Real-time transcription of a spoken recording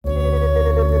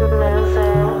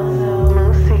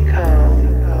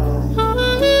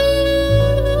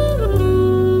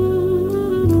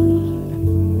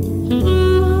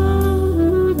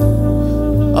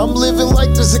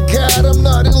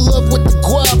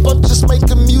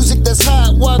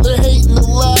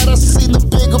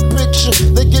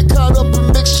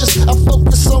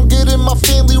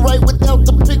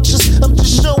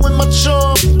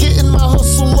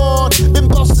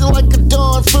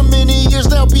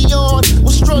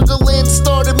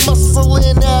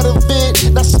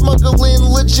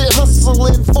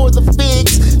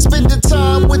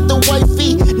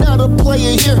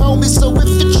you hear, homie? So if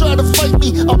you try to fight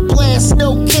me, I'll blast,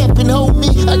 no capping,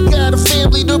 homie. I got a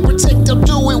family to protect, I'll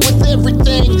do it with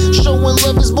everything. Showing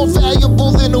love is more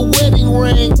valuable than a wedding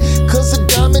ring. Cause a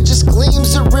diamond just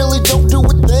gleams, it really don't do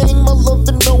a thing. My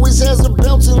loving always has her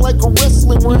bouncing like a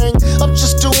wrestling ring. I'm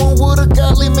just doing what a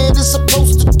godly man is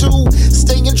supposed to do.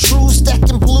 Staying true,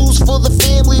 stacking blues for the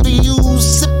family to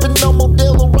use. Sipping on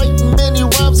Modelo, writing many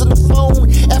rhymes on the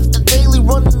phone. After daily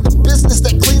running the business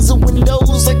that cleans the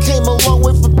windows. I came a long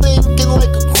way from thinking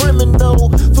like a criminal.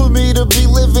 For me to be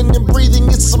living and breathing,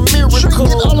 it's a miracle.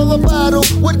 Drinking all of the bottle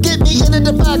would get me in a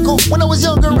debacle. When I was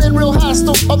younger and real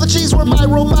hostile, all the G's were my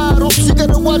role models. You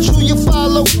gotta watch who you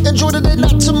follow. Enjoy today,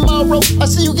 not tomorrow. I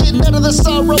see you getting out of the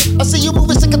sorrow. I see you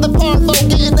moving sick of the parvo.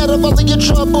 Getting out of all of your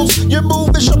troubles. You're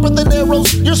moving sharper than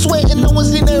arrows. You're sweating, no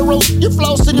one's need arrows. You're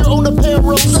flossing your own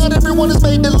apparel. Not everyone is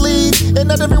made to lead, and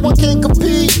not everyone can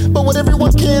compete. But what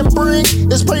everyone can bring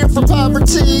is prayer for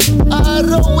poverty. I'd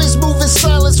always move in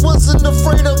silence, wasn't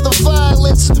afraid of the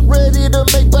violence. Ready to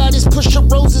make bodies push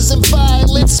up roses and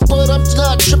violets. But I'm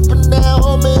not tripping now,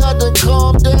 homie, I done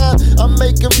calm down. I'm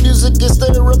making music, it's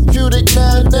therapeutic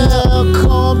now.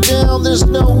 Calm down, there's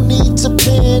no need to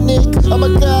panic. I'm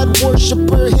a God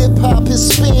worshiper, hip-hop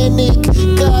Hispanic.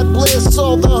 God bless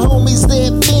all the homies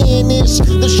that vanish.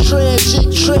 There's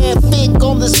tragic traffic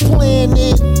on this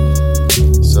planet.